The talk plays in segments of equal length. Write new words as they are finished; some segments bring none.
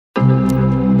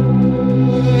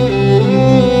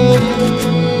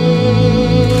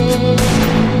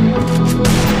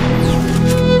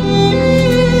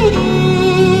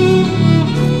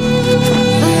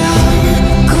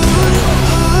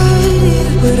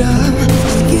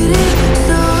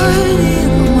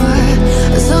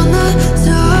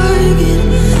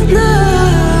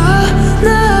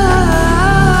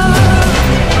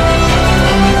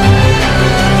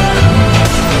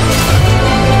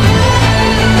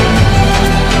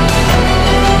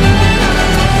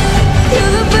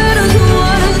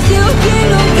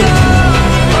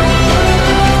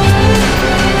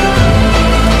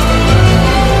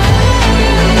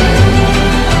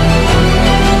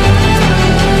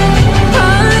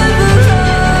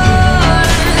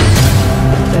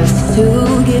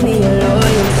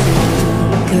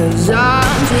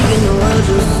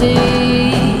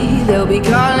royalty. They'll be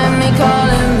calling me,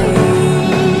 calling me.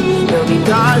 They'll be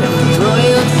calling me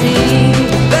royalty.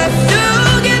 Best to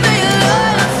give me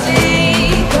loyalty,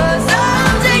 'cause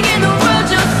I'm taking the world,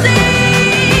 you'll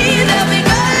see. They'll be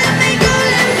calling me,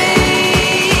 calling me.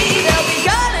 They'll be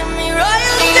calling me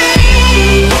royalty.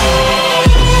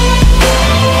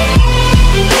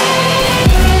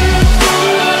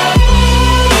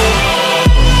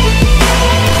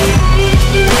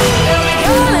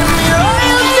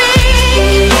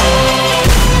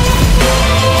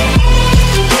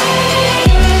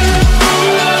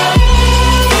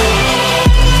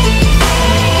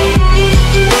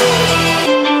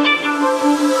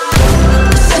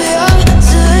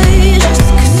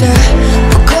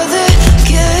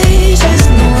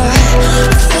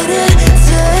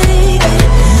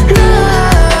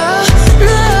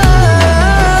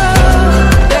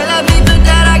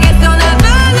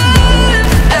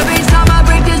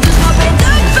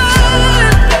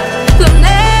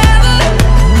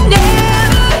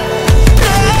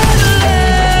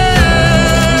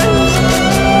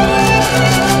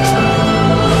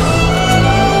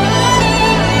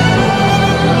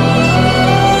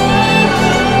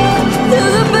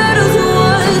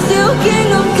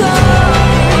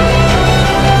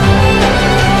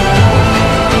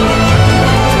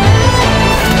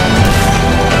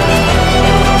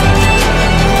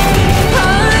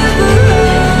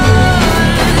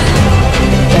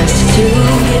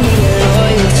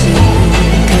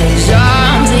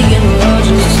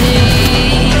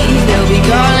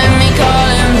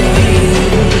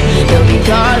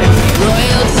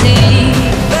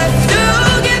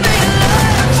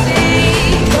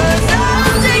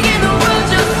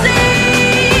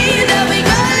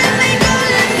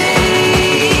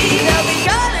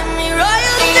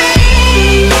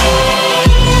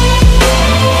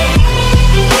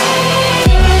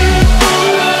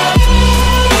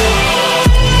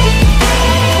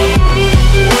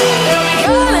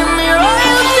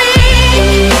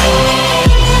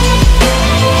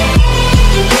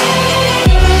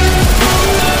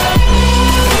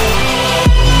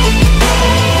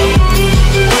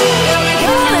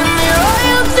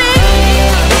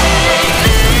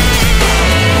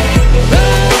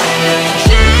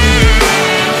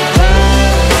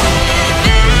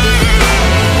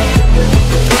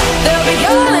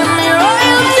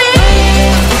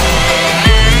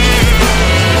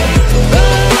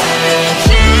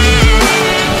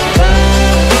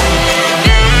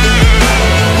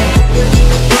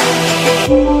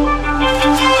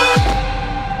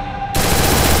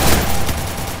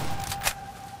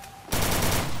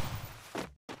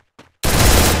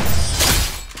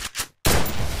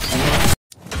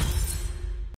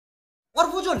 और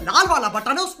वो जो लाल वाला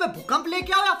बटन है उसमें भूकंप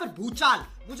लेके आओ या फिर भूचाल,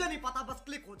 मुझे नहीं पता, बस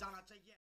क्लिक हो जाना चाहिए।